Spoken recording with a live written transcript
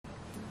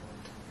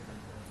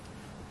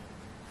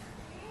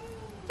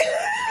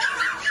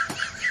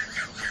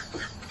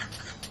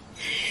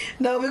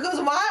No, because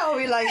why are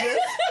we like this?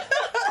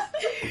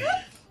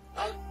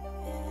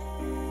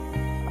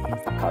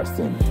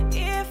 Carson.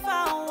 If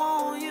I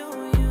want you,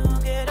 you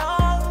get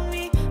all of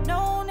me.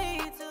 No need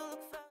to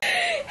look for...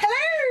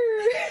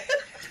 Hello!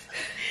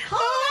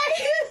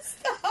 Hi!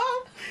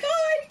 Stop!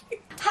 Hi!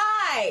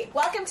 Hi!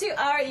 Welcome to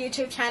our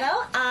YouTube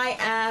channel. I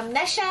am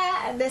Nesha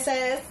and this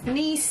is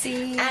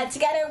Nisi. and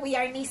together we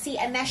are Nisi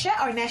and Nesha,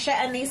 or Nesha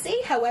and Nisi,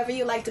 however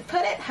you like to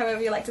put it,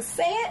 however you like to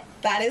say it,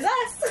 that is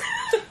us.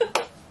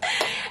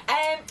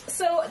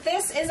 So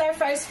this is our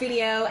first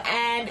video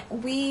and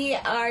we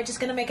are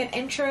just gonna make an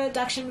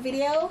introduction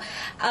video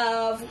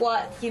of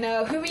what, you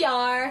know, who we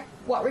are,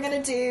 what we're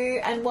gonna do,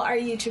 and what our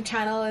YouTube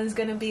channel is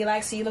gonna be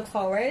like, so you look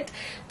forward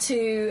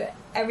to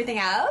everything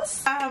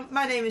else.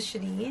 My name is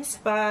Shanice,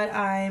 but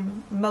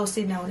I'm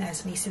mostly known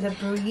as Nisi the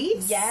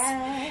Breeze.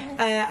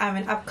 Yeah. I'm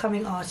an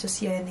upcoming artist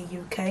here in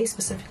the UK,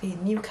 specifically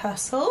in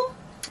Newcastle.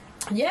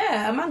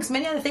 Yeah, amongst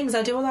many other things,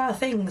 I do a lot of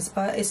things,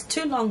 but it's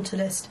too long to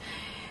list.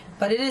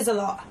 But it is a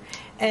lot.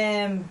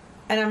 And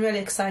I'm really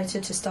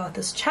excited to start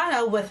this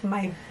channel with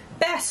my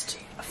best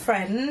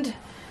friend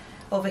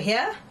over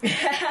here.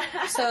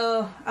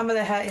 So I'm gonna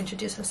let her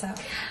introduce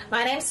herself.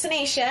 My name's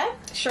Tanisha,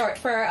 short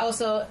for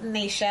also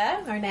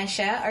Nesha or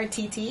Nesha or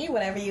TT,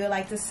 whatever you would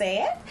like to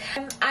say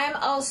it. I'm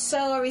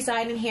also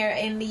residing here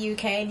in the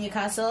UK,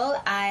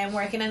 Newcastle. I am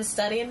working and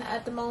studying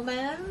at the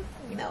moment.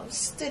 You know,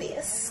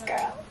 studious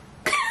girl.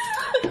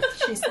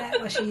 She said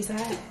what she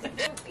said.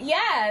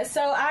 Yeah,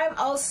 so I'm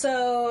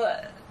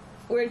also...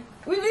 We've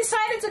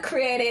decided to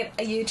create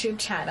a YouTube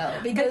channel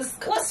because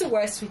what's the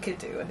worst we could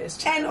do on this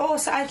channel? And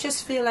also, I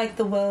just feel like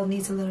the world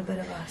needs a little bit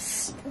of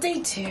us. They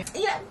do.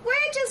 Yeah,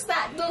 we're just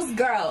those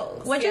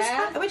girls. We're just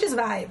yeah? we're just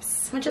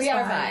vibes. We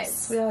are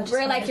vibes. We are just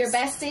we're vibes. like your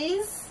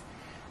besties,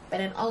 but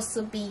then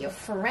also be your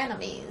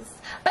frenemies.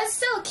 But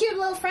still cute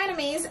little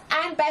frenemies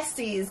and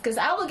besties, because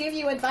I will give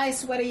you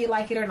advice whether you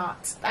like it or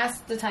not. That's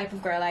the type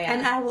of girl I am.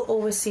 And I will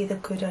always see the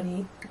good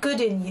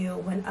in you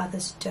when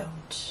others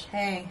don't.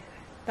 Hey,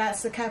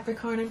 that's the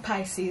Capricorn and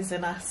Pisces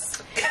in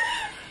us.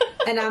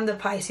 And I'm the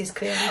Pisces,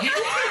 clearly.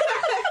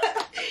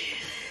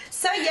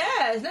 So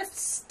yeah,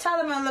 let's tell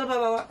them a little bit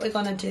about what we're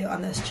gonna do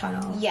on this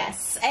channel.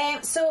 Yes.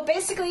 So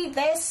basically,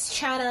 this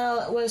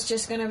channel was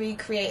just gonna be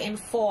creating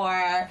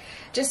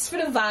just for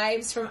the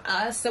vibes from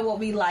us and what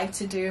we like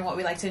to do and what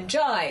we like to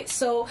enjoy.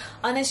 So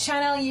on this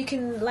channel, you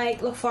can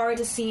like look forward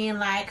to seeing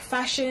like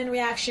fashion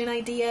reaction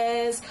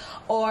ideas,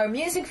 or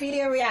music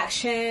video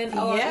reaction,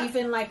 or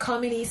even like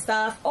comedy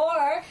stuff,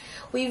 or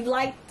we'd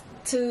like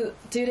to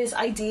do this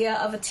idea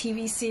of a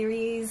TV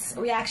series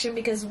reaction,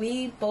 because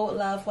we both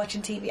love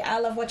watching TV. I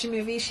love watching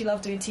movies, she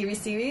loves doing TV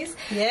series.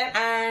 Yeah.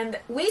 And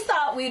we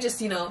thought we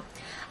just, you know,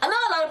 I know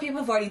a lot of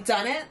people have already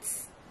done it,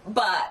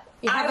 but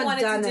I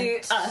wanted to do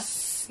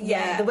us.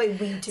 Yeah. The way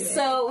we do it.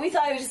 So we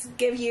thought I would just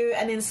give you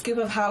an in-scoop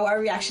of how our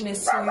reaction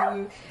is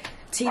to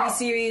TV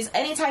series,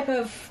 any type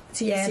of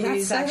TV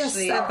series,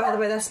 actually. By the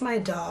way, that's my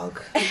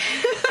dog.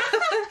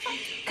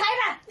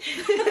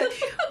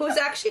 Who's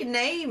actually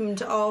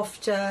named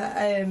after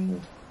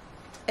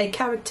a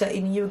character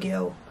in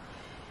Yu-Gi-Oh!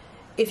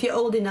 If you're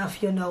old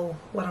enough, you'll know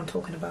what I'm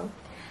talking about.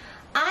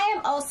 I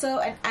am also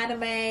an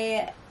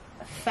anime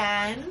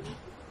fan.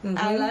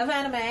 I love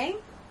anime.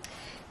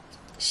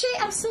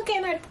 I'm still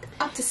getting her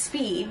up to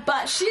speed,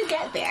 but she'll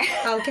get there.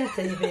 I'll get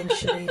there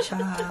eventually,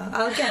 child.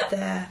 I'll get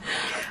there.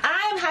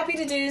 I'm happy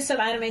to do some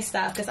anime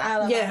stuff because I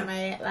love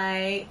anime.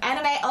 Like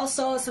anime,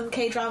 also some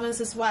K-dramas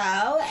as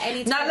well.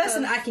 Now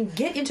listen, I can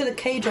get into the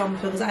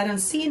K-dramas because I done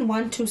seen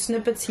 1-2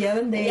 snippets here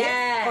and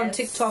there on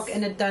TikTok,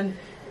 and it done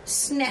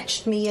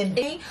snatched me in.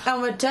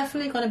 And we're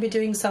definitely going to be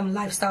doing some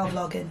lifestyle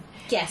vlogging.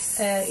 Yes.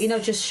 You know,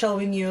 just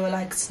showing you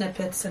like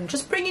snippets and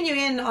just bringing you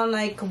in on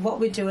like what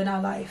we do in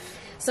our life.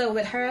 So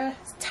with her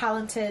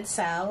talented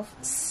self,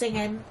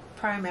 singing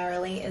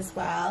primarily as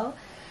well,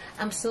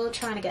 I'm still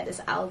trying to get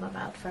this album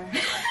out for her.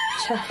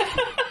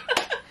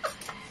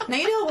 Now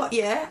you know what?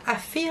 Yeah, I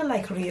feel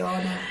like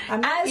Rihanna.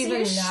 I'm not As even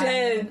you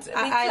lying. should,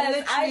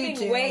 because I've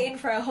been waiting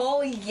for a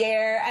whole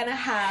year and a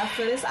half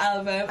for this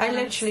album. I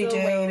literally do.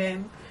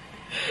 Waiting.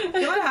 You're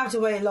gonna have to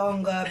wait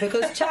longer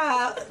because,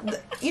 child,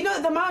 you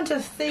know the amount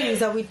of things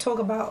that we talk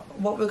about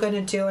what we're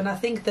gonna do, and I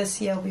think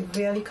this year we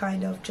really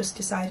kind of just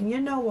decided,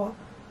 you know what?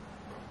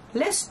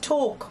 Let's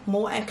talk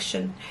more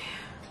action.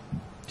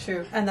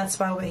 True. And that's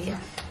why we're here.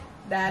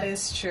 That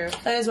is true.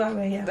 That is why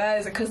we're here. That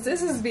is, because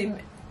this has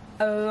been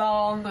a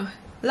long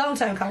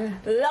time coming.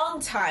 Long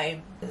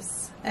time.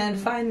 And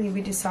finally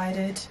we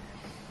decided,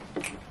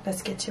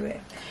 let's get to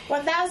it.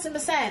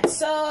 1000%.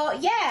 So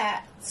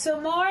yeah, so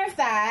more of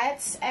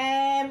that.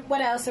 What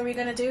else are we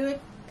gonna do?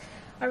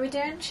 Are we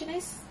doing,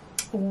 Shanice?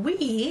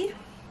 We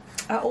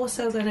are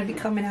also going to be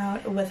coming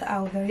out with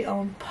our very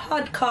own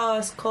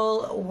podcast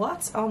called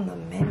What's on the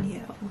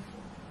Menu.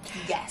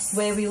 Yes.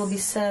 Where we will be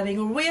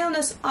serving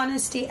realness,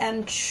 honesty,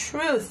 and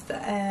truth.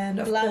 And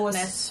of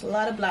course, a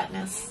lot of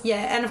bluntness.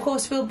 Yeah, and of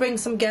course we'll bring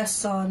some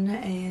guests on,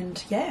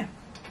 and yeah.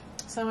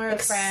 Some of our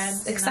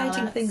friends.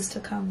 Exciting things to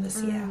come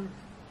this year.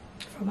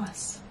 from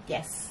us.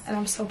 Yes. And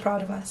I'm so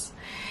proud of us.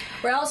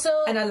 We're also...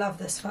 And I love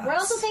this for us. We're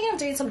also thinking of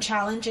doing some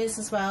challenges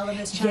as well on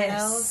this channel.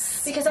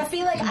 Yes. Because I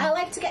feel like I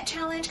like to get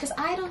challenged, because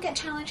I don't get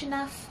challenged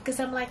enough, because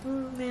I'm like,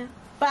 yeah.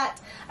 But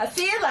I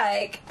feel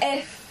like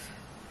if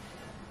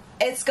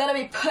it's going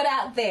to be put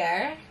out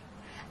there,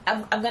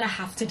 I'm going to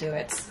have to do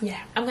it. Yeah.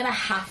 I'm going to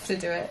have to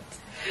do it.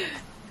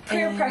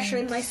 Peer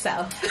pressuring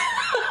myself.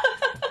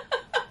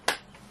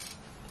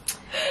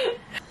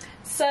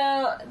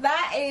 So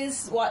that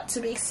is what to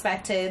be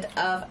expected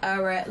of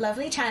our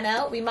lovely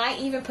channel. We might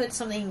even put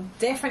something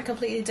different,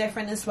 completely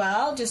different as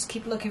well. Just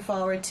keep looking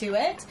forward to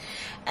it.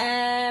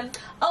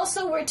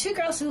 Also, we're two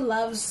girls who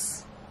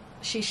loves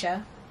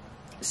shisha.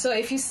 So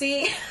if you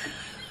see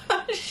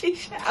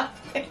shisha out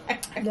there,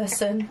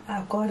 listen,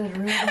 I've got it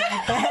really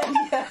bad.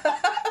 I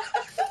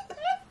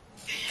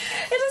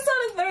just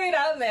want to throw it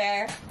out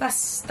there.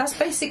 That's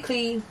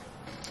basically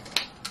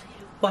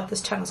what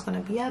this channel's going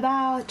to be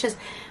about. Just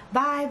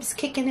vibes,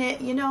 kicking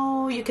it, you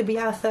know. You could be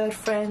our third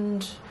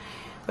friend.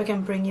 We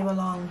can bring you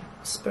along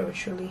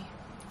spiritually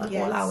on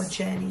all our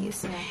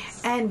journeys.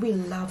 Yes. And we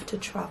love to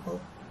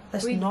travel.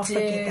 Let's not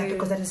forget that,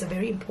 because that is a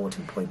very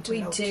important point to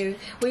note. We do.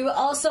 We will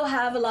also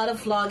have a lot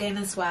of vlogging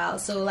as well.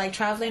 So like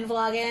traveling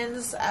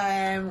vloggings,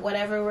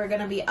 whatever we're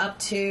going to be up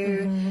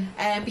to,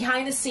 and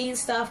behind the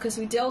scenes stuff, because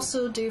we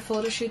also do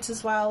photo shoots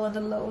as well on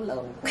the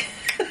low.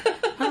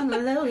 On the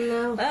low.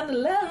 On the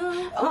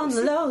low. On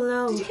the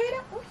low. Did you hear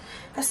that?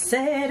 I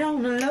said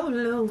on the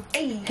low.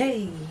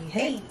 Hey.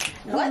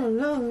 What? On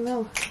the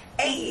low.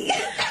 Hey.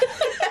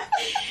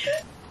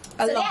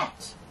 A lot.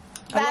 Yeah.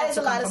 That is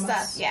a lot of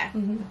stuff, yeah.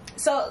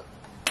 So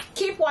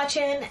keep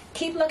watching,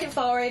 keep looking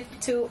forward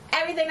to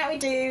everything that we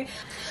do.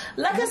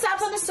 Look us up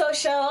on the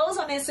socials,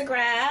 on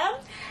Instagram,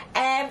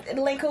 and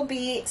the link will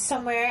be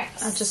somewhere.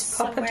 I'll just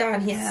pop it down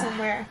here.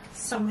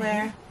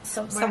 Somewhere.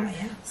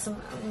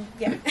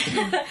 Yeah.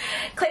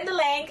 Click the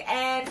link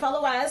and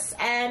follow us,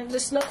 and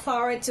just look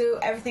forward to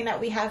everything that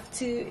we have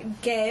to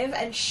give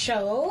and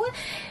show.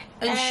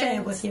 And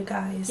share with you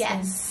guys.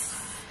 Yes.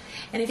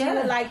 And if you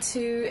would like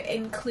to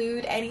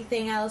include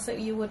anything else that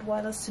you would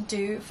want us to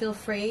do, feel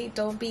free.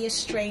 Don't be a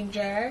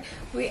stranger.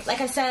 Like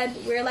I said,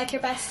 we're like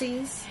your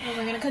besties, and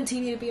we're going to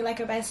continue to be like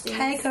your besties.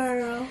 Hey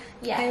girl.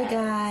 Yeah. Hey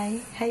guy.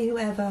 Hey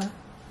whoever.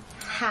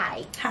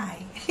 Hi.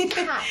 Hi.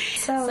 Hi.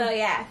 So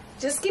yeah,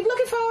 just keep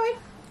looking forward.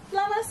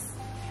 Love us.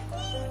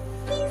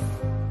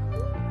 Peace.